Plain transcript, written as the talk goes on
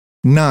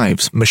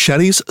Knives,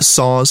 machetes,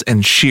 saws,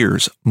 and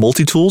shears,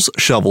 multi-tools,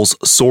 shovels,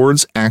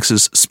 swords,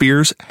 axes,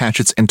 spears,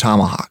 hatchets, and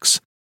tomahawks.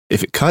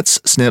 If it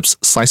cuts, snips,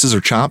 slices, or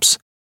chops,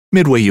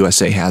 Midway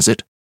USA has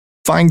it.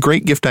 Find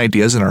great gift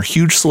ideas in our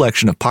huge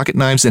selection of pocket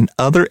knives and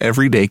other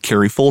everyday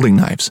carry folding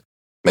knives.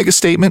 Make a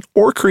statement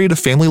or create a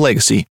family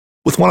legacy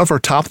with one of our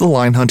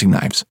top-of-the-line hunting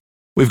knives.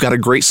 We've got a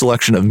great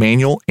selection of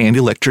manual and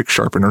electric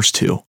sharpeners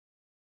too.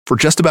 For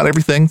just about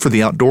everything for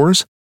the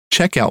outdoors,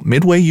 check out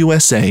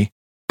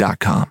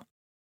MidwayUSA.com.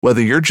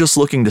 Whether you're just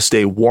looking to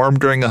stay warm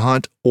during a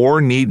hunt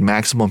or need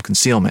maximum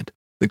concealment,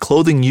 the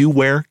clothing you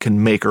wear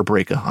can make or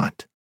break a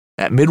hunt.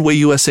 At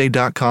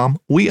MidwayUSA.com,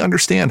 we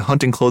understand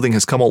hunting clothing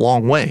has come a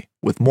long way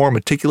with more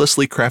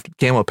meticulously crafted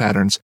camo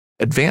patterns,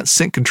 advanced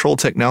scent control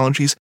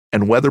technologies,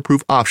 and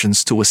weatherproof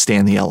options to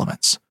withstand the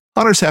elements.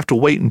 Hunters have to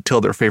wait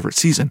until their favorite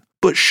season,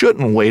 but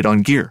shouldn't wait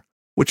on gear,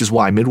 which is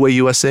why Midway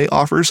USA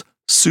offers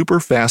super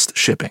fast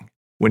shipping.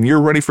 When you're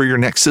ready for your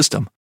next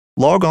system,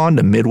 log on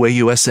to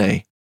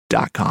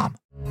MidwayUSA.com.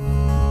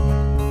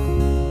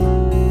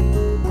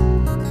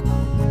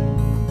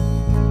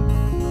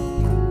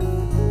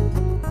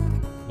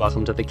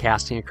 Welcome to the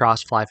Casting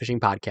Across Fly Fishing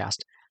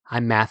Podcast.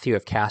 I'm Matthew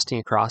of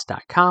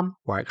CastingAcross.com,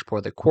 where I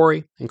explore the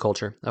quarry and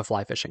culture of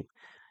fly fishing.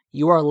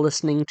 You are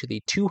listening to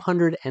the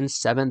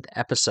 207th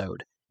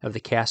episode of the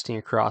Casting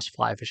Across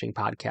Fly Fishing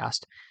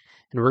Podcast,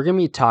 and we're going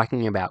to be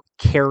talking about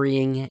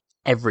carrying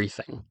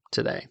everything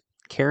today.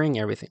 Carrying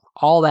everything,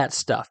 all that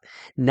stuff.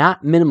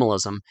 Not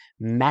minimalism,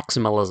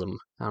 maximalism.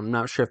 I'm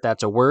not sure if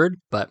that's a word,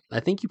 but I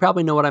think you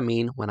probably know what I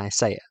mean when I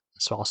say it.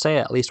 So I'll say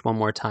it at least one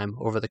more time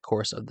over the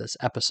course of this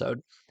episode.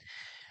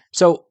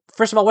 So,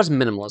 first of all, what's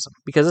minimalism?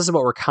 Because this is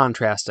what we're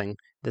contrasting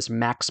this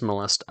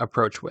maximalist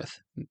approach with.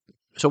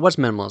 So, what's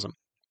minimalism?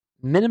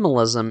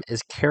 Minimalism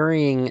is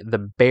carrying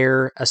the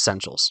bare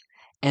essentials.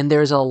 And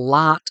there's a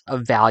lot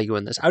of value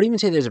in this. I would even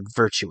say there's a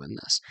virtue in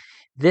this.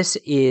 This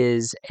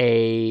is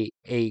a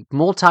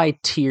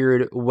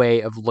multi-tiered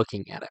way of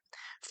looking at it.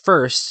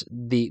 First,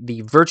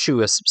 the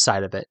virtuous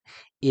side of it,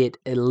 it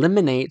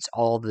eliminates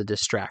all the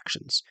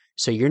distractions.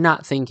 So you're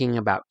not thinking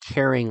about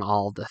carrying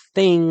all the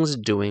things,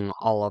 doing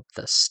all of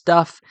the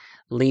stuff,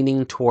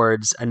 leaning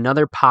towards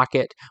another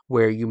pocket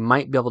where you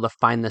might be able to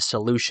find the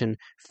solution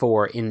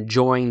for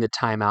enjoying the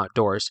time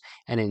outdoors.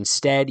 And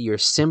instead, you're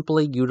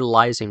simply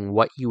utilizing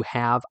what you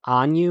have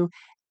on you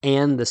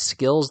and the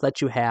skills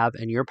that you have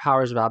and your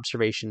powers of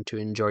observation to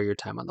enjoy your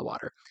time on the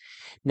water.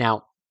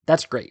 Now,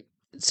 that's great.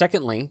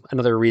 Secondly,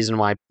 another reason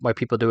why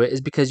people do it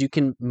is because you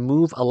can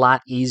move a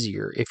lot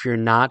easier if you're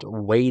not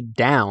weighed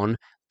down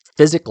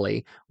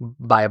physically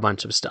by a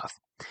bunch of stuff.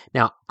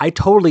 Now, I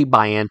totally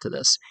buy into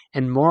this,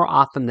 and more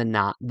often than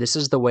not, this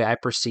is the way I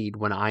proceed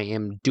when I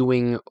am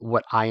doing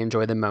what I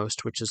enjoy the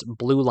most, which is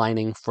blue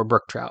lining for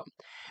brook trout.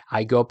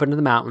 I go up into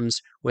the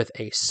mountains with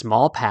a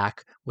small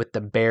pack with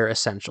the bare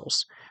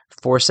essentials: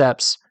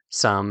 forceps,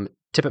 some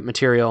tippet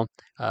material,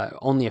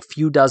 only a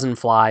few dozen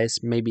flies,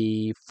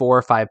 maybe 4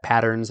 or 5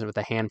 patterns, and with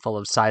a handful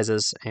of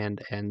sizes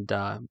and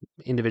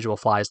individual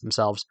flies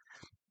themselves,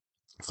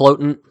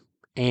 floatant,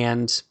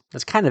 and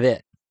that's kind of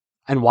it.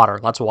 And water,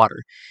 lots of water.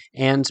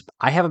 And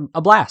I have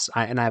a blast.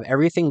 I have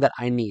everything that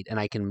I need, and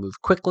I can move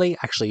quickly. I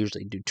actually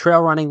usually do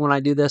trail running when I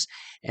do this.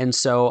 And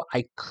so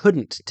I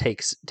couldn't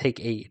take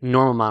a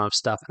normal amount of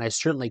stuff, and I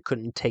certainly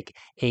couldn't take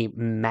a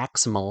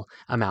maximal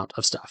amount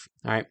of stuff.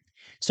 All right.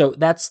 So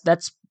that's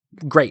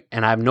great,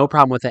 and I have no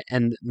problem with it.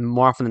 And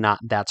more often than not,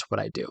 that's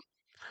what I do.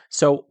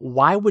 So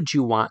why would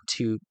you want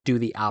to do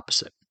the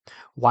opposite?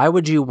 Why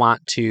would you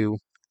want to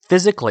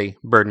physically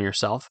burden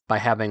yourself by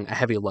having a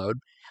heavy load?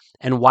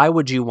 And why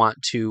would you want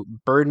to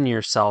burden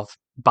yourself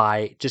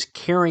by just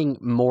carrying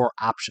more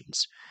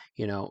options?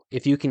 You know,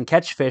 if you can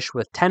catch fish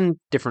with 10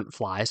 different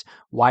flies,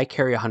 why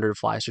carry 100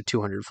 flies or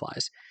 200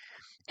 flies?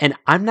 And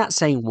I'm not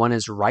saying one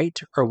is right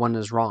or one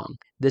is wrong.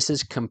 This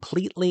is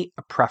completely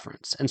a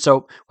preference. And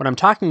so what I'm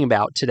talking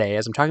about today,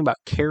 as I'm talking about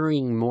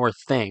carrying more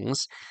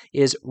things,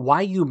 is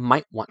why you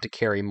might want to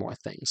carry more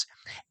things.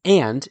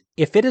 And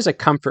if it is a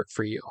comfort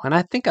for you, and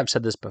I think I've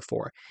said this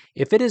before,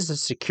 if it is a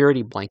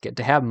security blanket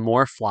to have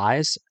more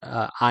flies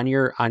on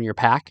your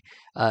pack,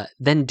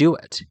 then do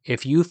it.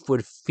 If you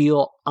would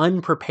feel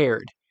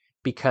unprepared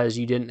because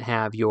you didn't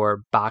have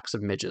your box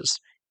of midges,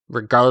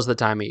 regardless of the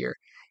time of year,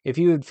 if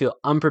you would feel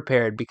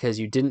unprepared because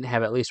you didn't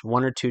have at least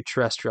 1 or 2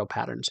 terrestrial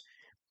patterns,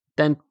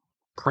 then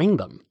bring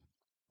them.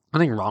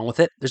 Nothing wrong with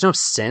it. There's no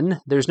sin.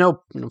 There's no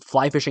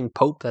fly fishing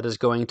pope that is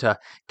going to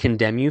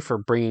condemn you for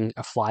bringing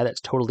a fly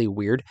that's totally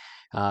weird.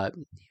 I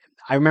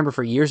remember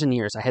for years and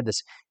years, I had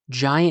this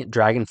giant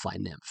dragonfly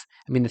nymph.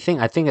 I mean,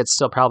 I think it's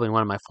still probably in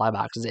one of my fly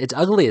boxes. It's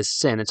ugly as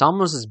sin. It's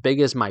almost as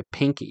big as my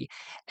pinky,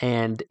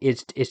 and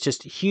it's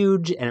just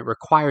huge, and it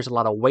requires a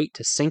lot of weight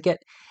to sink it.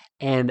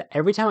 And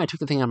every time I took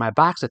the thing out of my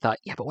box, I thought,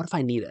 yeah, but what if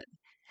I need it?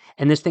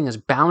 And this thing has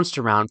bounced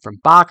around from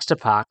box to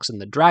box,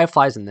 and the dry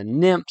flies and the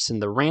nymphs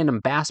and the random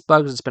bass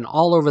bugs. It's been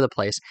all over the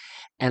place.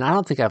 And I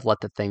don't think I've let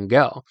the thing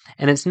go.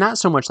 And it's not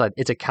so much like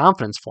it's a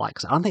confidence fly,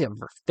 because I don't think I've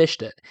ever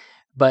fished it.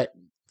 But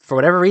for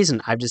whatever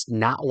reason, I've just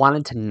not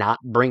wanted to not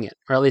bring it,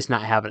 or at least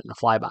not have it in the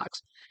fly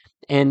box.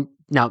 And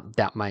now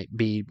that might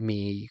be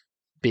me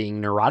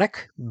being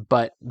neurotic,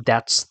 but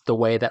that's the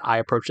way that I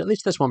approach at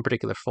least this one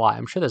particular fly.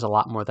 I'm sure there's a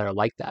lot more that are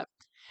like that.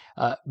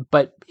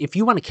 But if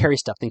you want to carry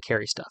stuff, then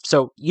carry stuff.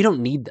 So you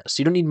don't need this.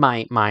 You don't need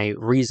my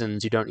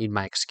reasons. You don't need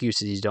my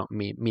excuses. You don't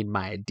need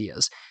my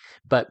ideas.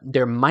 But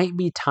there might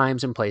be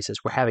times and places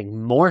where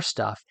having more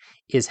stuff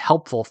is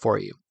helpful for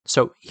you.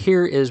 So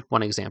here is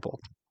one example.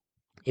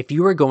 If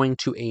you are going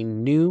to a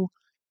new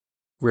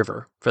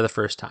river for the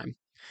first time,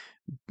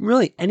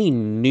 really any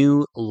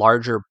new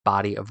larger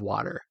body of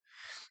water,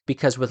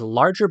 because with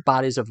larger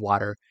bodies of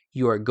water,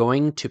 you are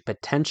going to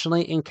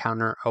potentially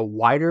encounter a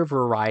wider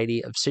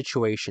variety of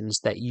situations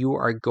that you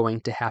are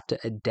going to have to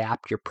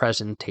adapt your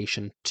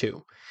presentation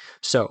to.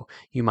 So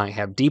you might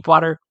have deep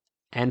water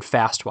and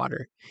fast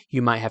water.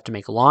 You might have to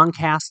make long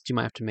casts. You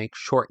might have to make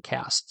short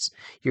casts.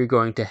 You're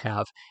going to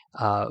have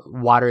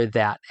water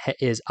that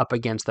is up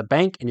against the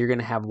bank, and you're going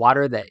to have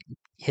water that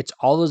hits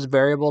all those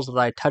variables that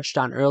I touched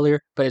on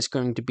earlier, but it's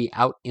going to be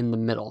out in the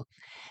middle.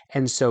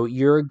 And so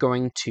you're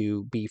going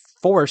to be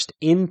forced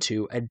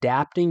into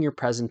adapting your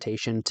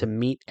presentation to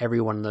meet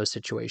every one of those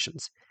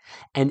situations.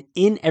 And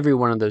in every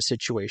one of those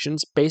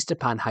situations, based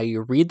upon how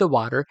you read the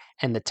water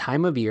and the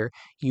time of year,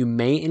 you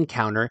may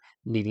encounter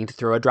needing to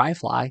throw a dry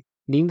fly,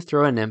 needing to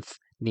throw a nymph,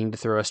 needing to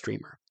throw a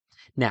streamer.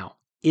 Now,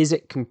 is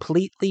it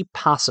completely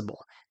possible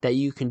that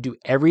you can do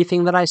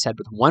everything that I said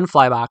with one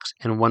fly box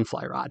and one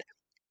fly rod?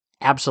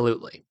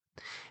 Absolutely.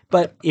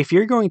 But if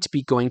you're going to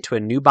be going to a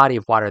new body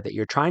of water that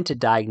you're trying to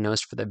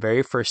diagnose for the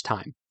very first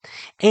time,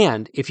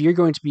 and if you're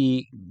going to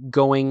be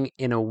going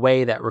in a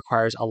way that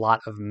requires a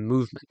lot of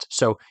movement,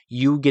 so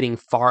you getting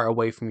far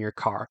away from your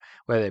car,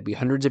 whether it be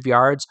hundreds of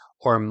yards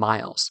or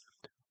miles,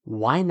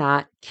 why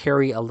not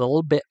carry a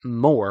little bit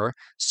more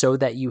so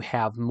that you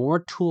have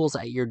more tools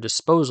at your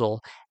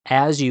disposal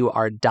as you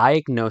are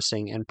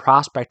diagnosing and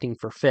prospecting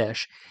for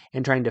fish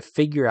and trying to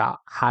figure out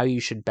how you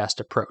should best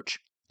approach?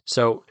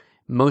 So,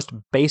 most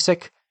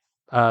basic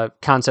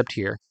concept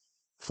here,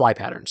 fly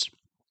patterns.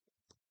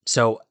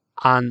 So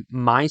on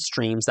my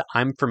streams that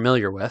I'm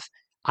familiar with,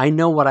 I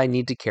know what I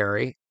need to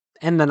carry,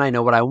 and then I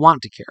know what I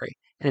want to carry.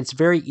 And it's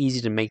very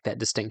easy to make that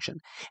distinction.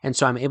 And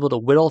so I'm able to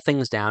whittle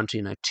things down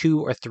to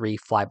 2 or 3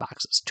 fly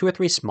boxes, 2 or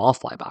 3 small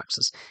fly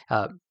boxes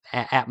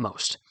at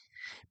most.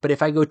 But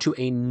if I go to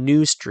a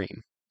new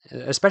stream,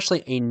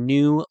 especially a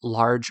new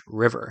large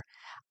river,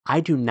 I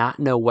do not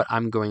know what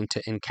I'm going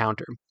to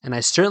encounter. And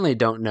I certainly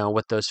don't know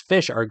what those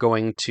fish are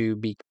going to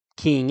be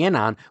keying in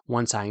on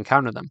once I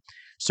encounter them.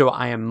 So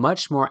I am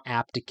much more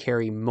apt to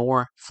carry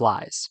more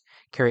flies,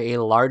 carry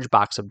a large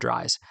box of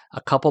dries,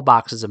 a couple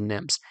boxes of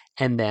nymphs,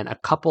 and then a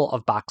couple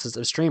of boxes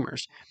of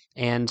streamers.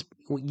 And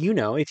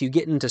if you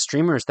get into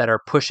streamers that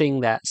are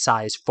pushing that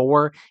size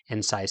 4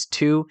 and size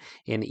 2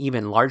 and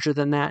even larger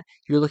than that,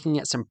 you're looking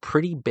at some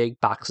pretty big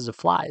boxes of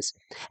flies.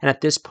 And at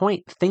this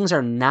point, things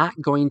are not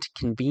going to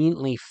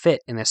conveniently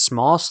fit in a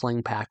small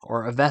sling pack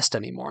or a vest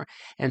anymore.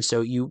 And so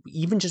you,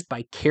 even just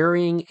by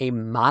carrying a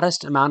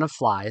modest amount of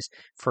flies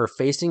for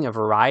facing a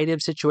variety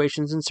of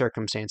situations and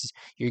circumstances,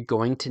 you're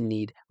going to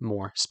need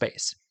more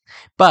space.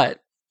 But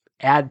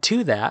add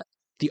to that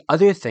the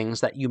other things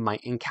that you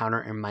might encounter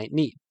and might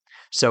need.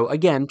 So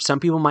again, some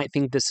people might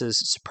think this is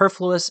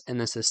superfluous and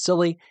this is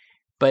silly,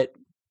 but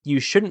you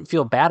shouldn't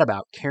feel bad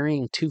about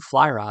carrying 2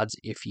 fly rods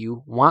if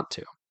you want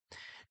to.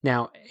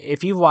 Now,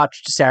 if you've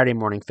watched Saturday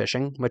morning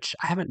fishing, which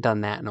I haven't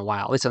done that in a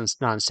while, at least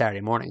not on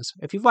Saturday mornings.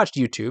 If you've watched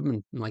YouTube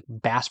and like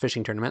bass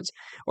fishing tournaments,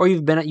 or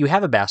you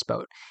have a bass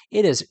boat,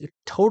 it is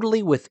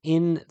totally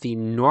within the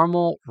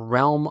normal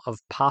realm of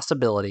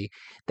possibility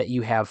that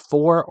you have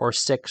 4 or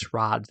 6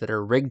 rods that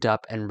are rigged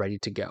up and ready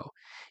to go.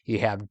 You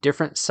have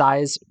different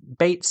size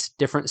baits,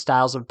 different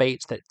styles of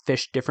baits that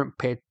fish different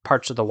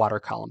parts of the water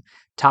column.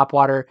 Top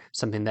water,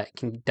 something that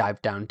can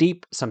dive down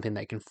deep, something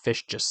that can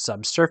fish just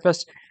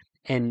subsurface.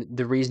 And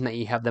the reason that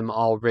you have them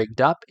all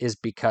rigged up is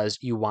because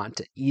you want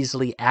to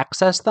easily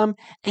access them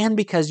and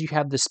because you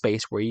have the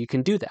space where you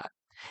can do that.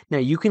 Now,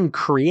 you can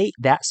create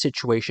that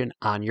situation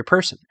on your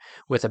person.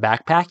 With a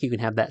backpack, you can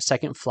have that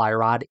second fly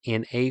rod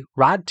in a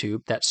rod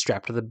tube that's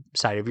strapped to the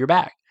side of your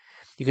bag.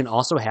 You can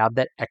also have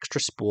that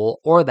extra spool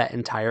or that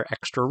entire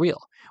extra reel,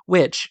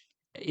 which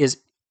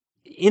is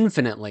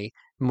infinitely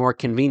more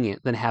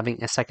convenient than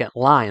having a second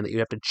line that you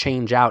have to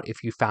change out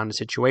if you found a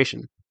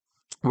situation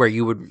where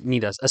you would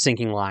need a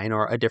sinking line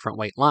or a different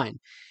weight line.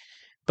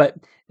 But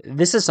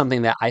this is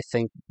something that I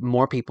think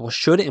more people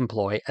should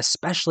employ,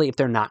 especially if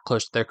they're not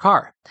close to their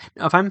car.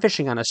 Now, if I'm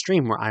fishing on a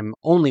stream where I'm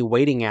only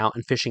wading out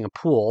and fishing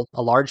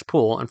a large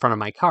pool in front of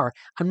my car,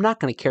 I'm not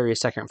going to carry a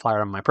second fly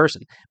rod on my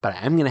person, but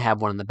I am going to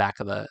have one in the back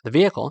of the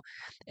vehicle.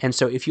 And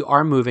so if you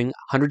are moving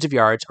hundreds of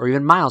yards or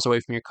even miles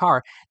away from your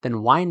car,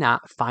 then why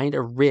not find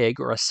a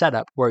rig or a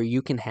setup where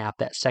you can have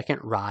that second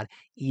rod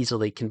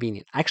easily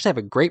convenient? I actually have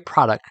a great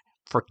product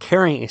for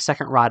carrying a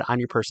second rod on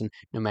your person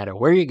no matter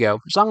where you go,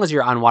 as long as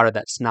you're on water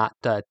that's not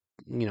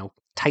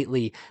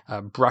tightly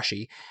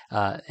brushy.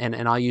 And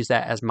I'll use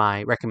that as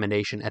my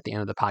recommendation at the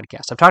end of the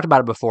podcast. I've talked about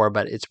it before,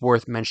 but it's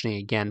worth mentioning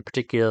again,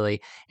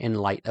 particularly in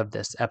light of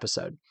this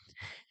episode.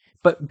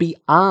 But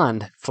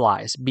beyond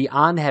flies,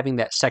 beyond having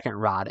that second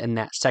rod and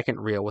that second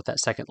reel with that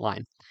second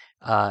line,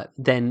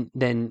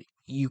 then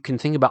you can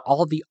think about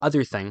all the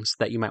other things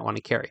that you might want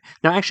to carry.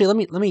 Now,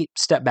 actually, let me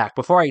step back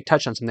before I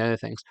touch on some of the other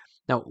things.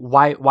 Now,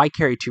 why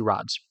carry two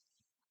rods?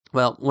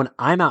 Well, when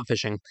I'm out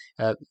fishing,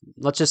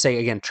 let's just say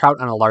again, trout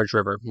on a large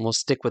river, and we'll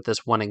stick with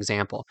this one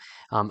example.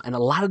 And a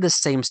lot of the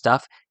same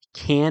stuff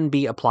can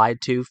be applied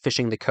to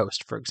fishing the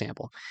coast, for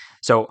example.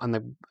 So on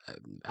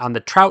the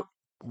trout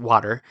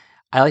water,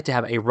 I like to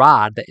have a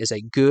rod that is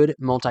a good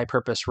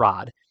multi-purpose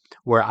rod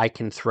where I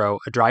can throw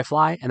a dry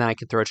fly and then I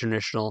can throw a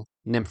traditional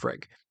nymph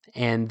rig.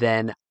 And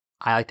then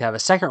I like to have a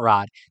second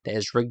rod that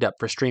is rigged up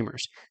for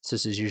streamers. So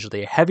this is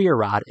usually a heavier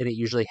rod and it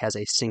usually has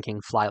a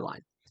sinking fly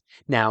line.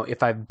 Now,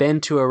 if I've been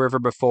to a river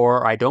before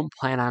or I don't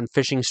plan on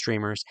fishing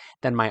streamers,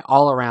 then my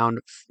all-around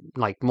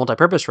like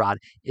multi-purpose rod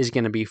is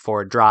going to be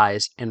for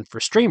dries, and for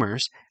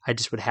streamers, I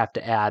just would have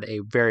to add a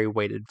very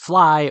weighted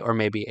fly or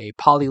maybe a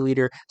poly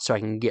leader so I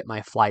can get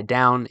my fly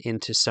down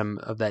into some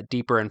of that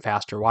deeper and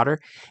faster water.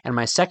 And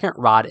my second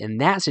rod in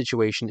that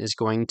situation is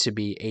going to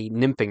be a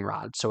nymphing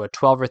rod, so a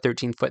 12 or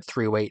 13 foot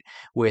 3-weight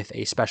with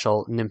a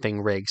special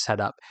nymphing rig set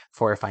up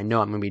for if I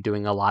know I'm going to be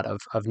doing a lot of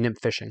nymph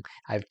fishing.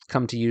 I've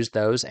come to use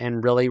those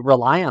and really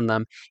rely on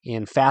them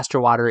in faster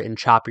water and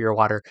choppier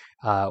water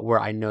where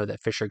I know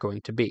that fish are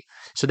going to be.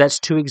 So that's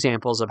two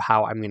examples of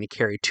how I'm going to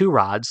carry two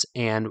rods,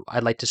 and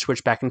I'd like to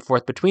switch back and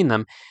forth between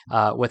them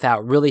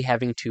without really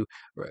having to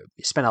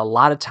spend a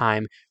lot of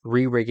time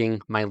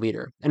re-rigging my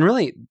leader. And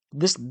really,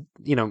 this,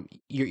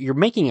 you're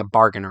making a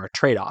bargain or a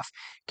trade-off.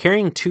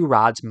 Carrying two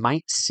rods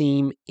might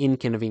seem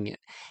inconvenient.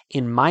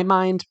 In my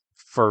mind,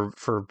 for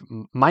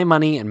my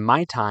money and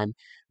my time,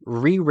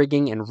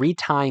 re-rigging and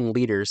retying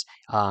leaders,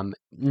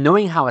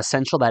 knowing how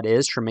essential that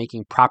is for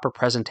making proper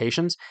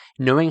presentations,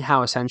 knowing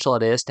how essential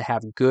it is to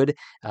have good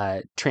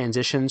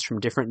transitions from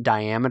different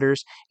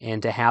diameters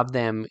and to have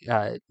them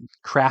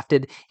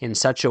crafted in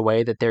such a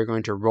way that they're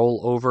going to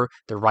roll over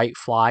the right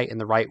fly in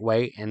the right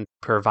way and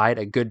provide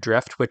a good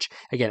drift, which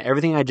again,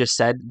 everything I just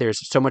said,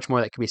 there's so much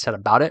more that can be said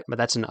about it, but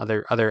that's in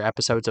other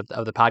episodes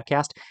of the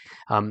podcast.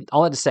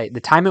 All I have to say, the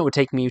time it would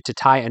take me to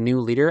tie a new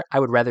leader, I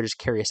would rather just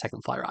carry a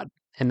second fly rod.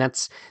 And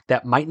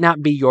that might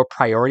not be your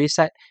priority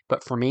set,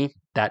 but for me,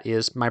 that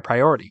is my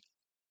priority.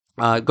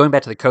 Going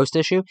back to the coast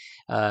issue,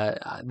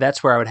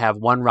 that's where I would have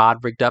one rod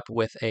rigged up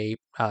with a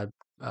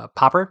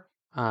popper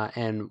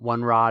and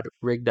one rod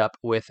rigged up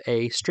with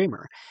a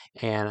streamer.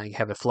 And I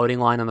have a floating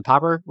line on the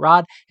popper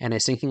rod and a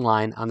sinking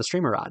line on the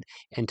streamer rod.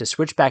 And to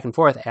switch back and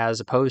forth as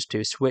opposed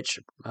to switch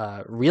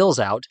reels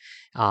out,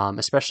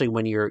 especially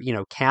when you're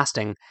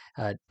casting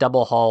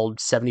double-hulled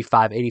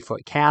 75,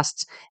 80-foot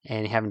casts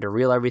and having to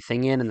reel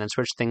everything in and then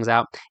switch things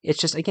out, it's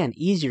just, again,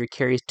 easier to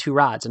carry two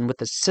rods. And with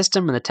the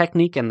system and the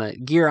technique and the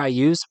gear I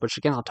use, which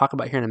again I'll talk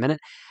about here in a minute,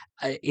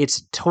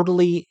 it's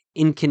totally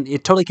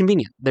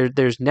convenient.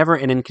 There's never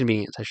an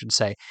inconvenience, I should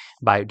say,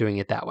 by doing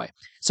it that way.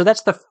 So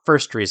that's the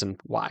first reason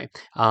why,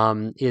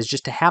 is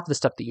just to have the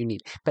stuff that you need.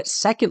 But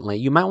secondly,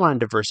 you might want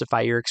to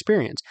diversify your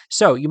experience.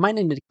 So you might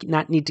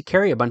not need to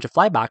carry a bunch of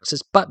fly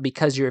boxes, but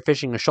because you're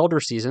fishing a shoulder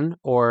season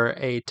or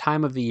a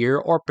time of the year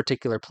or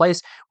particular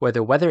place where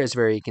the weather is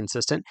very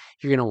consistent,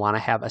 you're going to want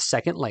to have a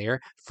second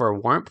layer for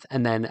warmth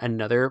and then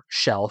another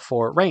shell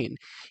for rain.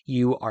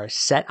 You are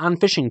set on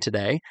fishing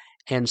today.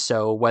 And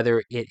so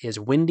whether it is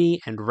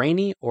windy and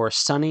rainy or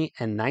sunny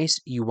and nice,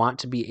 you want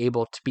to be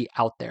able to be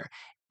out there.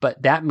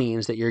 But that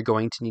means that you're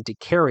going to need to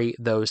carry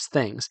those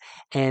things.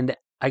 And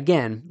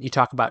again, you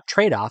talk about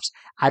trade-offs.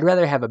 I'd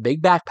rather have a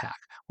big backpack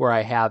where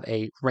I have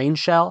a rain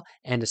shell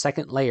and a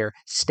second layer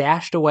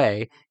stashed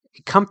away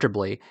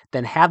comfortably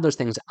than have those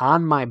things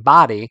on my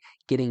body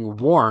getting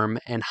warm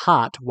and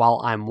hot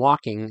while I'm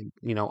walking,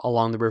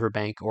 along the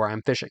riverbank or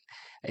I'm fishing.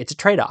 It's a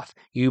trade-off.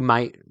 You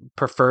might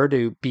prefer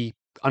to be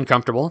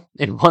uncomfortable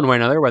in one way or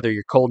another, whether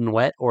you're cold and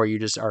wet or you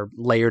just are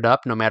layered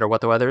up no matter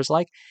what the weather is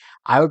like.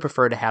 I would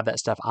prefer to have that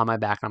stuff on my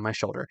back, on my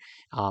shoulder.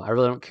 I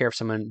really don't care if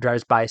someone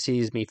drives by,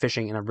 sees me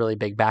fishing in a really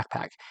big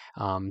backpack,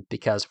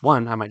 because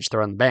one, I might just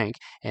throw it on the bank,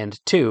 and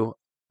two,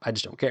 I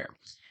just don't care.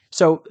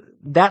 So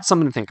that's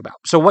something to think about.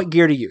 So what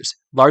gear to use?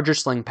 Larger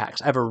sling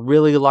packs. I have a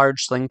really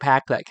large sling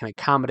pack that can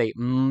accommodate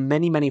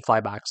many, many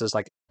fly boxes.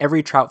 Like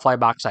every trout fly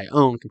box I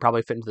own can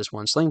probably fit into this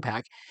one sling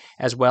pack,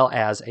 as well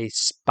as a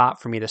spot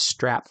for me to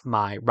strap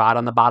my rod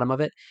on the bottom of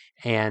it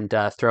and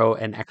throw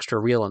an extra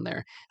reel in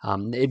there.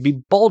 It'd be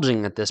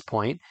bulging at this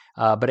point,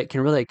 but it can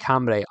really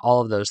accommodate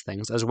all of those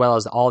things, as well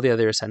as all the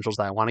other essentials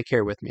that I want to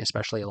carry with me,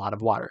 especially a lot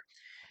of water.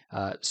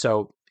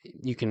 So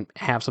you can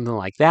have something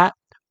like that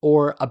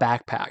or a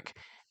backpack.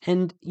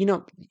 And,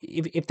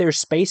 if there's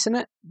space in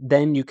it,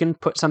 then you can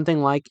put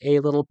something like a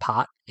little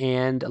pot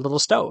and a little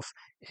stove.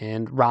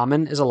 And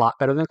ramen is a lot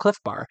better than Cliff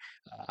Bar.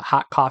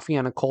 Hot coffee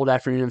on a cold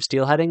afternoon of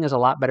steelheading is a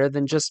lot better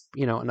than just,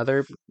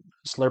 another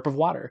slurp of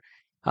water.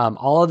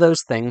 All of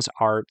those things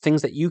are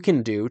things that you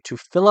can do to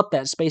fill up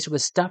that space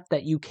with stuff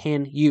that you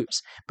can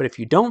use. But if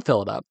you don't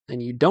fill it up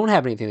and you don't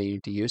have anything that you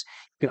need to use,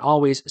 you can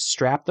always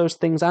strap those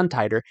things on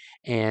tighter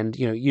and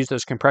use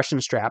those compression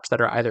straps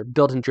that are either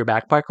built into your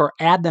backpack or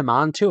add them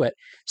onto it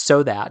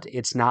so that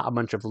it's not a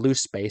bunch of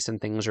loose space and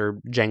things are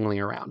jangling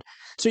around.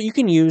 So you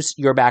can use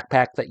your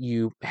backpack that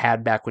you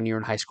had back when you were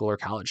in high school or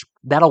college.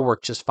 That'll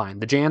work just fine.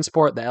 The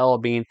JanSport, the LL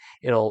Bean,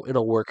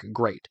 it'll work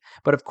great.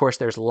 But of course,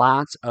 there's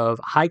lots of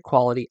high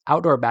quality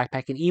outdoor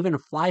backpack and even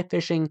fly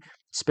fishing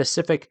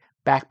specific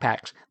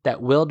backpacks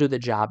that will do the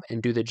job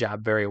and do the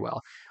job very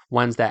well.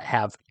 Ones that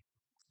have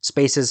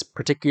spaces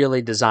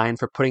particularly designed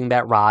for putting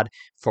that rod,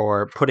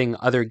 for putting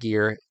other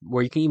gear,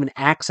 where you can even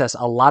access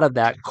a lot of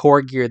that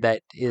core gear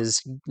that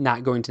is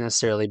not going to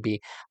necessarily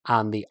be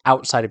on the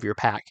outside of your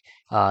pack,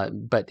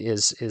 but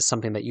is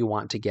something that you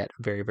want to get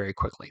very, very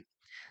quickly.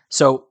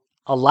 So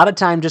a lot of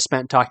time just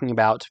spent talking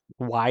about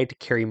why to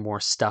carry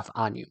more stuff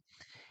on you.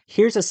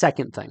 Here's a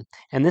second thing,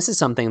 and this is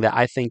something that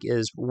I think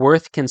is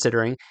worth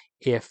considering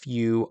if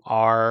you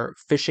are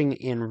fishing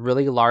in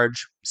really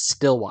large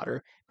still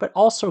water, but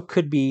also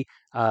could be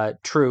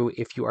true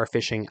if you are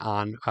fishing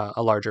on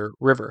a larger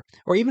river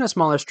or even a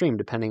smaller stream,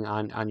 depending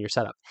on your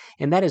setup,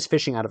 and that is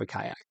fishing out of a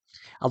kayak.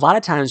 A lot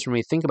of times when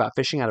we think about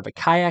fishing out of a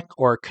kayak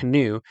or a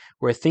canoe,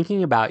 we're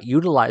thinking about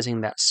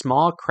utilizing that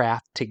small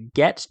craft to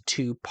get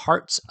to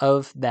parts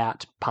of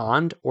that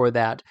pond or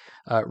that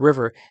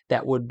river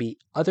that would be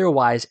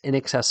otherwise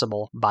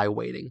inaccessible by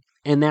wading.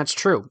 And that's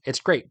true. It's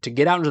great to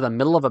get out into the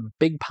middle of a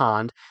big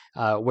pond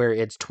where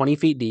it's 20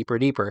 feet deep or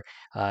deeper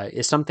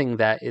is something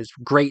that is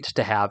great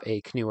to have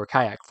a canoe or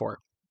kayak for,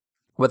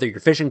 whether you're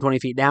fishing 20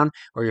 feet down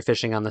or you're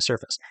fishing on the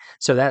surface.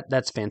 So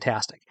that's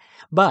fantastic.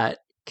 But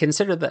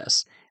consider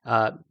this.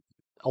 A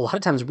lot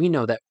of times we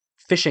know that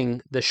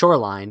fishing the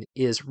shoreline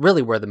is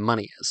really where the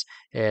money is.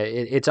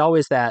 It's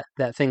always that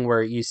thing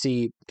where you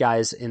see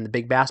guys in the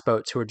big bass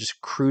boats who are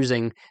just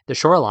cruising the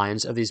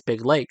shorelines of these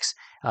big lakes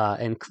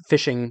and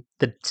fishing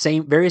the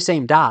very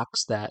same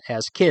docks that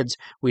as kids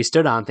we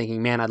stood on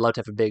thinking, man, I'd love to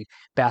have a big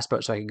bass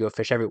boat so I could go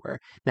fish everywhere.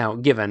 Now,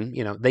 given,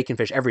 they can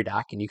fish every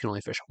dock and you can only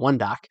fish one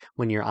dock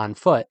when you're on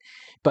foot.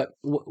 But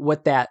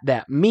what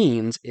that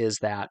means is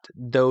that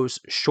those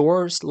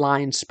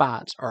shoreline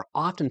spots are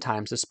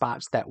oftentimes the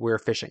spots that we're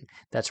fishing.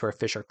 That's where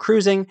fish are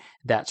cruising.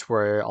 That's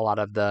where a lot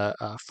of the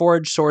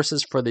forage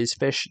sources for these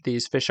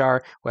fish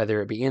are,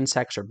 whether it be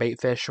insects or bait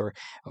fish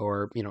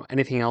or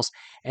anything else.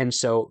 And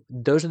so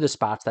those are the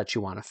spots that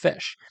you want to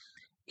fish.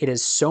 It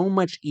is so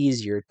much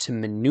easier to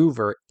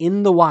maneuver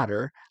in the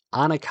water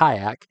on a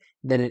kayak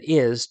than it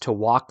is to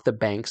walk the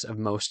banks of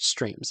most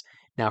streams.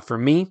 Now, for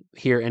me,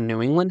 here in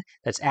New England,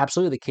 that's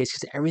absolutely the case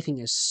because everything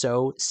is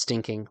so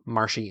stinking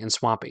marshy and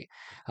swampy.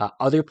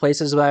 Other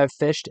places that I've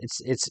fished,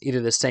 it's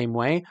either the same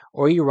way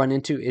or you run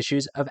into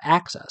issues of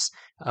access,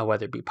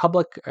 whether it be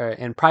public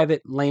and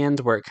private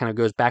land where it kind of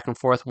goes back and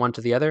forth one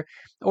to the other,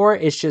 or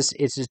it's just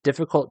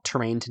difficult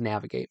terrain to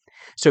navigate.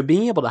 So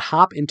being able to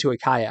hop into a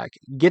kayak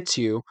gets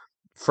you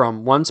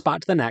from one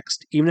spot to the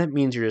next, even if it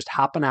means you're just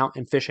hopping out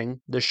and fishing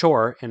the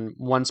shore in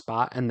one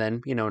spot and then,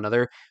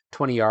 another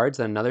 20 yards,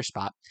 then another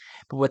spot.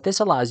 But what this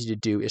allows you to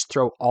do is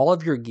throw all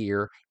of your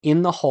gear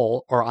in the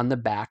hull or on the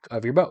back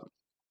of your boat.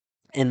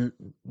 And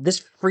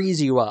this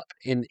frees you up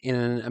in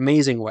an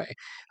amazing way.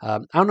 I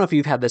don't know if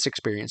you've had this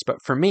experience,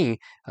 but for me,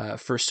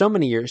 for so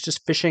many years,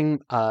 just fishing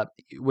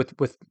with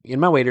in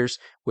my waders,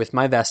 with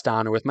my vest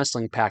on, or with my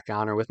sling pack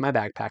on, or with my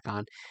backpack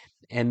on,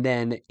 and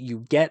then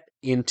you get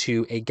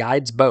into a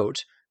guide's boat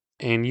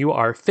and you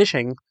are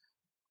fishing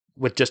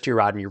with just your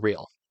rod and your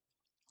reel.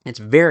 It's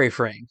very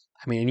freeing.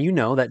 I mean,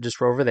 that just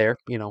over there,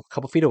 a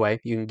couple feet away,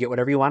 you can get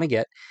whatever you want to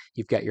get.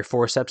 You've got your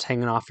forceps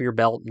hanging off your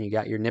belt and you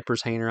got your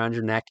nippers hanging around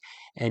your neck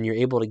and you're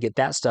able to get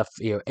that stuff,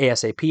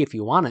 ASAP if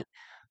you want it.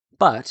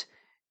 But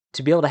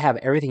to be able to have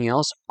everything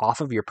else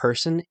off of your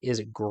person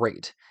is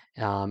great.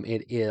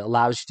 It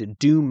allows you to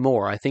do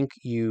more. I think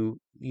you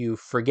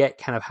forget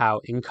kind of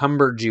how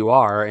encumbered you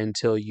are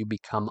until you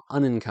become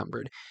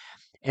unencumbered.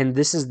 And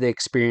this is the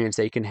experience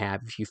that you can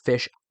have if you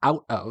fish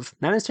out of,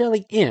 not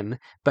necessarily in,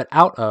 but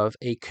out of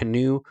a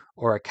canoe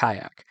or a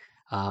kayak.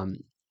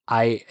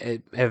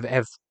 I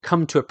have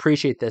come to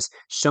appreciate this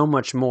so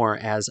much more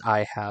as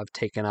I have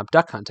taken up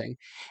duck hunting.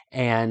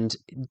 And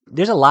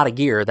there's a lot of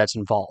gear that's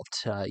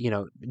involved.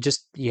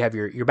 Just you have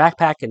your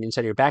backpack, and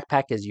inside your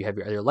backpack you have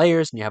your other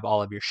layers, and you have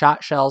all of your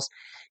shot shells,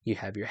 you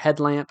have your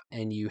headlamp,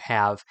 and you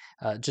have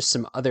just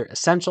some other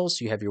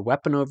essentials. You have your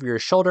weapon over your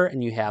shoulder,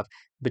 and you have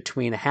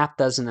between a half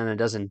dozen and a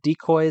dozen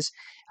decoys,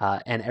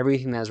 and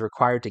everything that is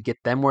required to get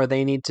them where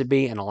they need to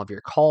be, and all of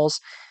your calls.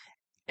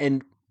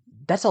 And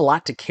that's a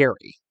lot to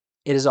carry.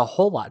 It is a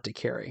whole lot to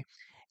carry.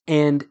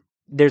 And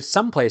there's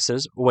some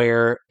places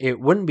where it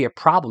wouldn't be a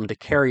problem to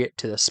carry it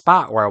to the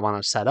spot where I want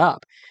to set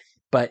up.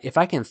 But if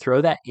I can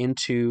throw that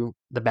into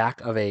the back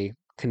of a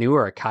canoe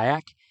or a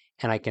kayak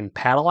and I can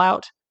paddle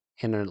out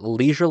in a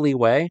leisurely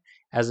way,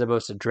 as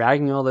opposed to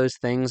dragging all those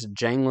things,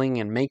 jangling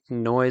and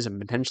making noise and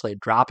potentially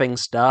dropping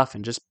stuff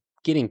and just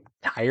getting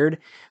tired,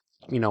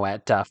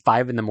 at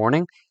 5 in the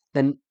morning,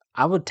 then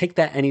I would take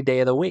that any day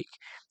of the week.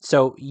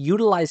 So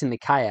utilizing the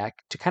kayak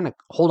to kind of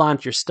hold on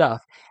to your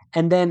stuff.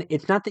 And then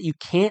it's not that you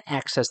can't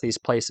access these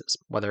places,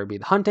 whether it be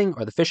the hunting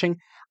or the fishing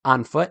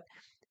on foot.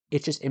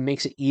 It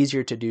makes it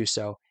easier to do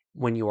so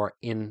when you are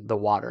in the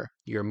water.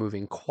 You're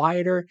moving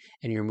quieter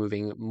and you're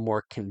moving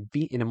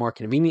in a more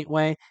convenient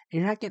way.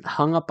 And you're not getting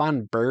hung up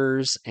on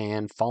burrs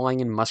and falling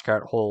in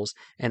muskrat holes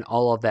and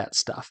all of that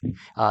stuff.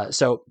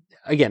 So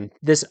again,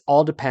 this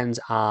all depends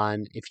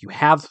on if you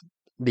have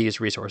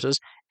these resources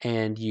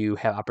and you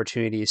have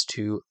opportunities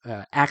to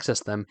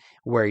access them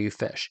where you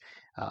fish.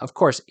 Of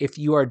course, if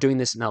you are doing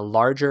this in a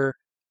larger,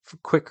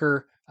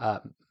 quicker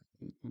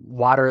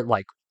water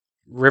like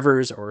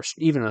rivers or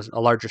even a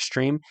larger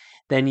stream,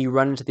 then you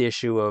run into the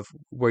issue of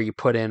where you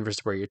put in versus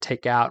where you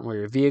take out and where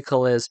your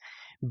vehicle is.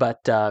 But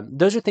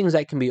those are things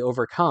that can be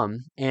overcome.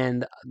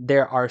 And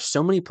there are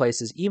so many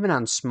places, even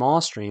on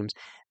small streams,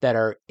 that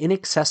are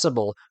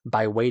inaccessible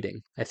by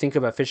wading. I think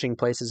about fishing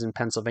places in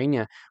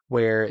Pennsylvania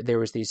where there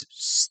was these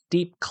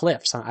steep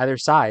cliffs on either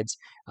sides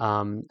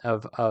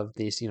of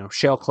these,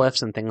 shale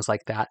cliffs and things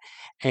like that.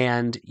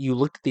 And you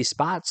looked at these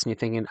spots and you're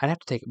thinking, I'd have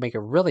to make a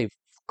really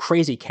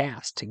crazy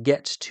cast to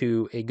get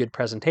to a good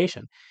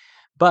presentation.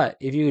 But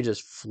if you could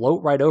just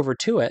float right over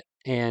to it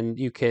and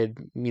you could,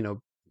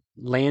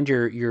 land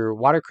your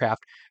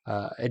watercraft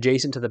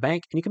adjacent to the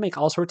bank, and you can make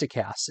all sorts of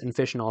casts and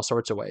fish in all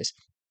sorts of ways.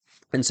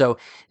 And so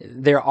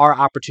there are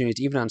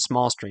opportunities, even on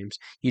small streams.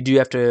 You do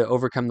have to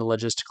overcome the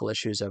logistical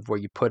issues of where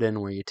you put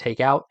in, where you take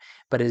out,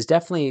 but it is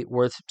definitely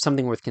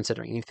something worth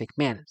considering. And you think,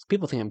 man,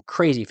 people think I'm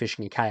crazy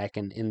fishing a kayak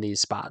in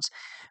these spots.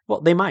 Well,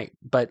 they might,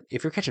 but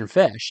if you're catching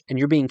fish and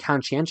you're being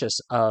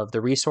conscientious of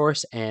the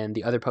resource and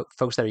the other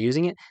folks that are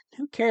using it,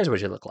 who cares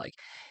what you look like?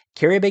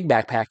 Carry a big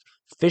backpack,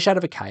 fish out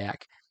of a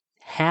kayak,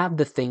 have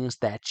the things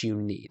that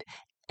you need.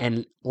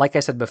 And like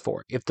I said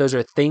before, if those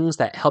are things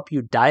that help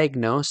you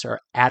diagnose or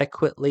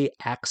adequately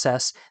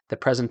access the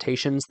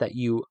presentations that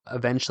you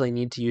eventually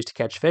need to use to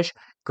catch fish,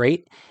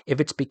 great. If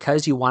it's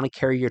because you want to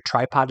carry your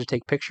tripod to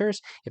take pictures,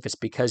 if it's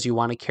because you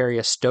want to carry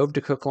a stove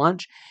to cook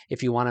lunch,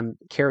 if you want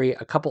to carry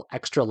a couple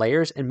extra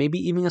layers and maybe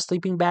even a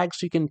sleeping bag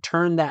so you can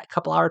turn that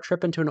couple-hour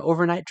trip into an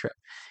overnight trip,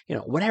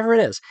 whatever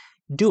it is,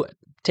 do it.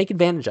 Take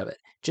advantage of it.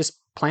 Just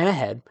plan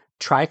ahead.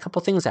 Try a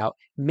couple things out.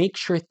 Make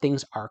sure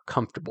things are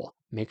comfortable.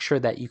 Make sure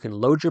that you can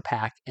load your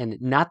pack, and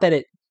not that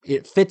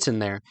it fits in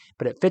there,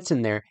 but it fits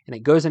in there and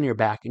it goes on your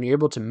back and you're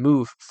able to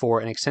move for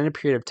an extended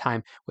period of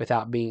time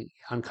without being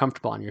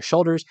uncomfortable on your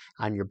shoulders,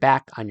 on your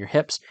back, on your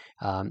hips,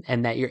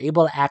 and that you're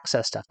able to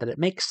access stuff, that it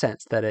makes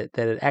sense, that it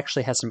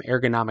actually has some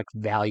ergonomic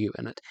value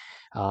in it.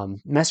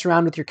 Mess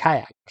around with your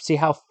kayak. See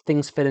how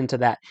things fit into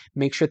that.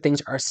 Make sure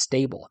things are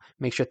stable.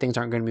 Make sure things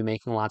aren't going to be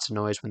making lots of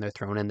noise when they're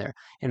thrown in there.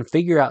 And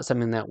figure out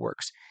something that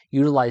works.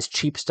 Utilize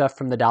cheap stuff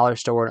from the dollar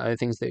store and other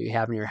things that you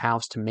have in your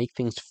house to make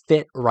things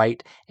fit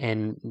right,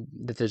 and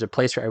that there's a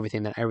place for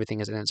everything, that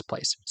everything is in its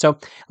place. So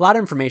a lot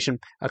of information,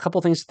 a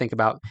couple things to think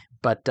about,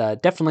 but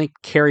definitely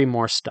carry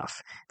more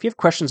stuff. If you have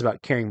questions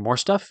about carrying more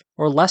stuff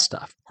or less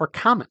stuff, or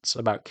comments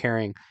about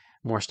carrying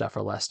more stuff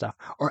or less stuff,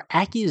 or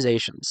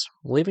accusations,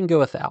 we'll even go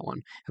with that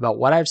one, about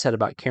what I've said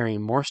about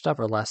carrying more stuff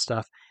or less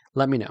stuff,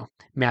 let me know.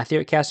 Matthew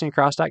at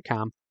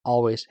castingacross.com.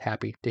 Always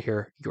happy to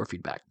hear your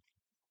feedback.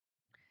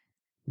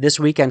 This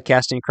week on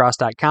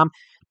castingacross.com,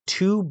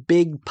 2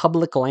 big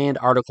public land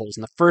articles,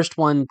 and the first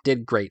one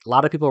did great. A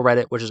lot of people read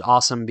it, which is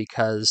awesome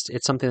because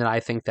it's something that I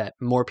think that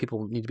more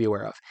people need to be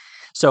aware of.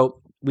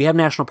 So we have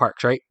national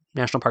parks, right?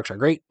 National parks are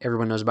great.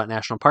 Everyone knows about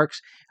national parks.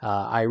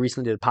 I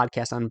recently did a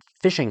podcast on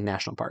fishing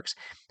national parks,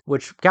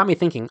 which got me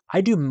thinking,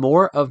 I do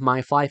more of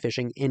my fly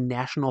fishing in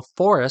national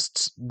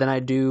forests than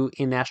I do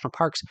in national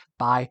parks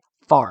by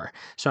far.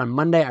 So on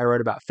Monday, I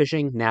wrote about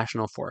fishing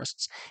national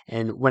forests.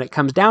 And when it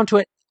comes down to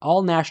it,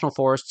 all national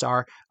forests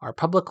are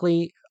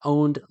publicly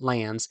owned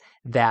lands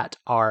that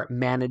are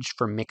managed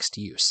for mixed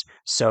use.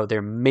 So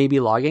there may be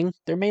logging,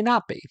 there may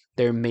not be.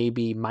 There may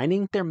be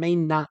mining, there may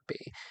not be.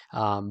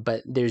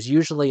 But there's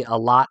usually a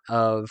lot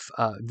of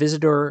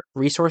visitor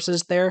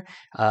resources there,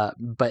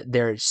 but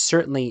they're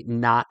certainly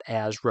not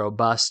as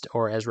robust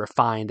or as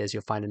refined as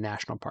you'll find in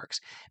national parks.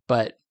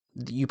 But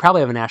you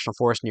probably have a national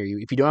forest near you.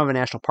 If you don't have a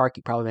national park,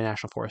 you probably have a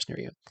national forest near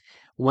you.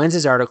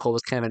 Wednesday's article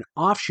was kind of an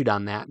offshoot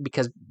on that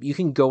because you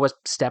can go a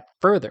step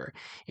further.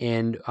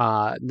 And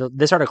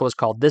this article is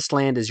called "This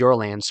Land is Your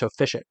Land, So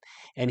Fish It."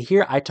 And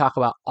here I talk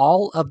about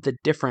all of the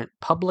different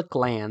public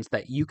lands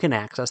that you can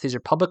access. These are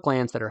public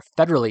lands that are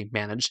federally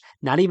managed,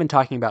 not even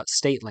talking about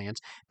state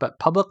lands, but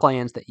public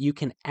lands that you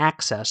can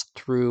access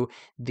through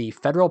the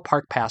federal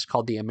park pass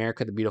called the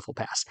America the Beautiful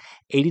Pass.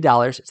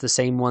 $80. It's the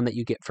same one that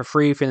you get for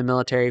free if you're in the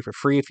military, for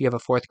free if you have a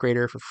fourth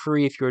grader, for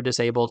free if you're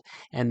disabled,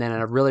 and then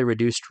at a really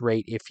reduced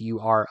rate if you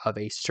are of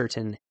a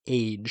certain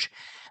age.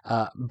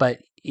 But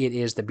it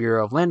is the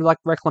Bureau of Land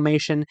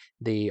Reclamation,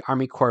 the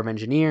Army Corps of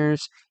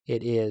Engineers,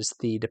 it is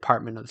the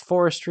Department of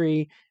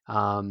Forestry.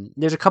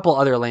 There's a couple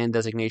other land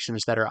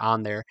designations that are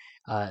on there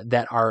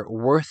that are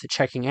worth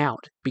checking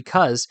out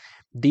because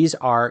These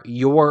are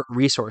your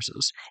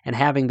resources, and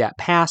having that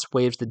pass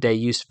waives the day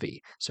use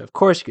fee. So of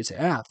course you could say,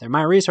 if they're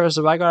my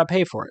resources, why gotta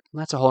pay for it?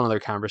 That's a whole other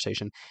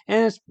conversation,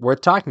 and it's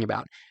worth talking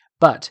about.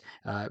 But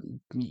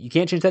you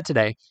can't change that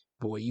today.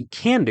 But what you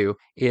can do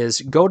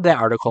is go to that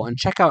article and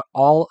check out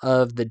all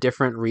of the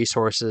different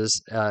resources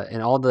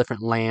and all the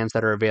different lands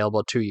that are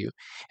available to you.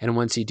 And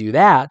once you do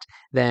that,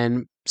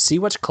 then see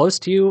what's close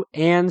to you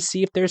and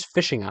see if there's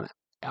fishing on it.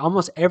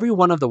 Almost every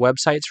one of the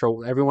websites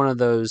for every one of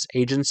those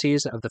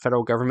agencies of the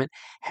federal government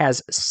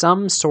has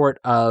some sort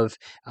of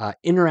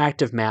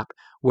interactive map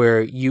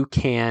where you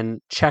can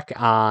check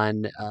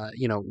on,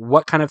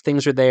 what kind of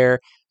things are there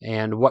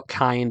and what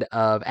kind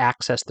of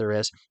access there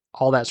is,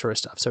 all that sort of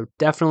stuff. So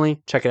definitely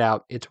check it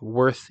out. It's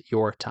worth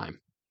your time.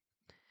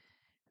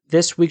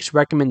 This week's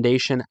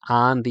recommendation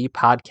on the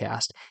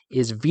podcast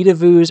is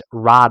Vitavu's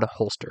Rod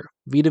Holster.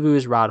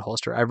 Vitavu's Rod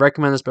Holster. I've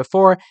recommended this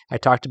before. I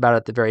talked about it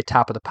at the very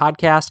top of the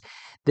podcast.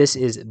 This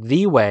is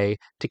the way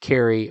to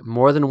carry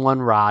more than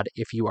one rod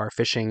if you are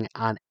fishing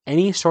on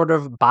any sort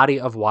of body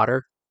of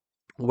water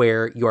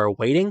where you are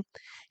wading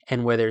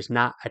and where there's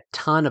not a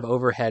ton of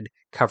overhead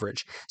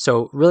coverage.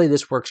 So really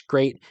this works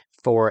great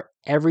for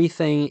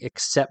everything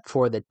except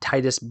for the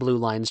tightest blue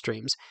line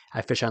streams.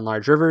 I fish on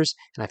large rivers,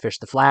 and I fish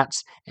the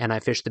flats, and I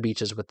fish the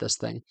beaches with this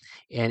thing.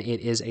 And it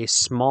is a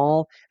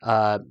small,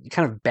 kind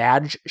of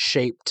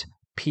badge-shaped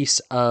piece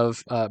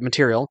of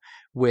material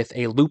with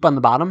a loop on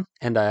the bottom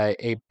and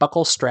a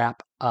buckle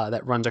strap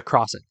that runs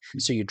across it.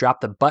 So you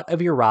drop the butt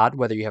of your rod,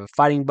 whether you have a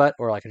fighting butt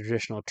or like a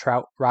traditional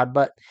trout rod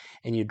butt,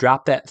 and you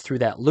drop that through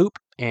that loop,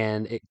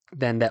 and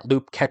then that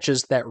loop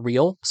catches that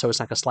reel, so it's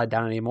not going to slide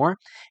down anymore.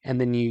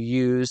 And then you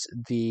use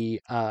the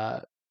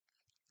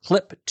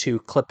clip to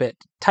clip it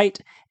tight,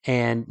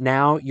 and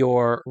now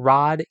your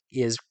rod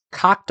is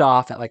cocked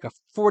off at like a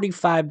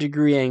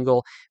 45-degree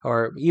angle,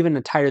 or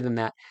even tighter than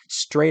that,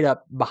 straight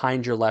up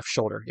behind your left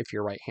shoulder if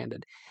you're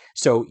right-handed.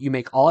 So you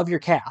make all of your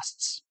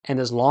casts, and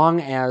as long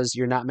as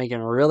you're not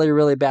making really,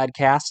 really bad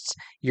casts,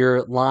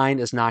 your line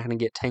is not going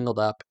to get tangled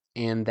up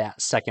in that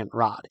second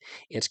rod.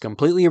 It's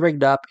completely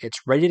rigged up,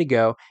 it's ready to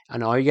go,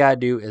 and all you gotta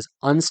do is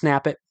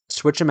unsnap it,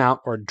 switch them out,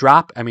 or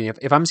drop. I mean,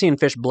 if I'm seeing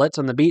fish blitz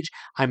on the beach,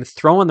 I'm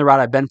throwing the rod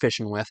I've been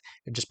fishing with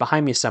just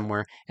behind me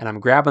somewhere, and I'm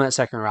grabbing that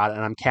second rod,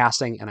 and I'm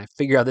casting, and I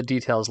figure out the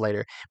details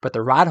later. But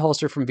the rod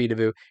holster from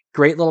Vitavu,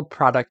 great little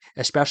product,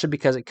 especially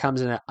because it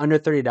comes in at under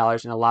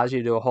 $30 and allows you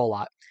to do a whole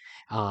lot.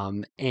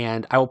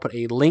 And I will put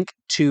a link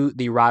to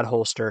the rod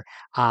holster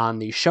on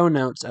the show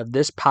notes of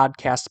this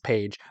podcast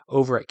page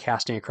over at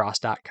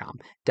castingacross.com.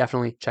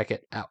 Definitely check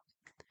it out.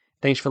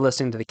 Thanks for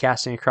listening to the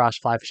Casting Across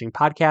Fly Fishing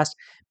Podcast.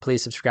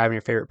 Please subscribe in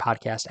your favorite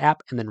podcast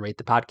app and then rate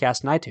the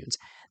podcast in iTunes.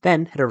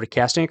 Then head over to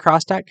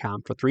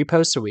castingacross.com for 3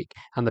 posts a week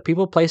on the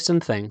people, places,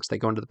 and things that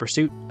go into the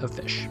pursuit of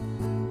fish.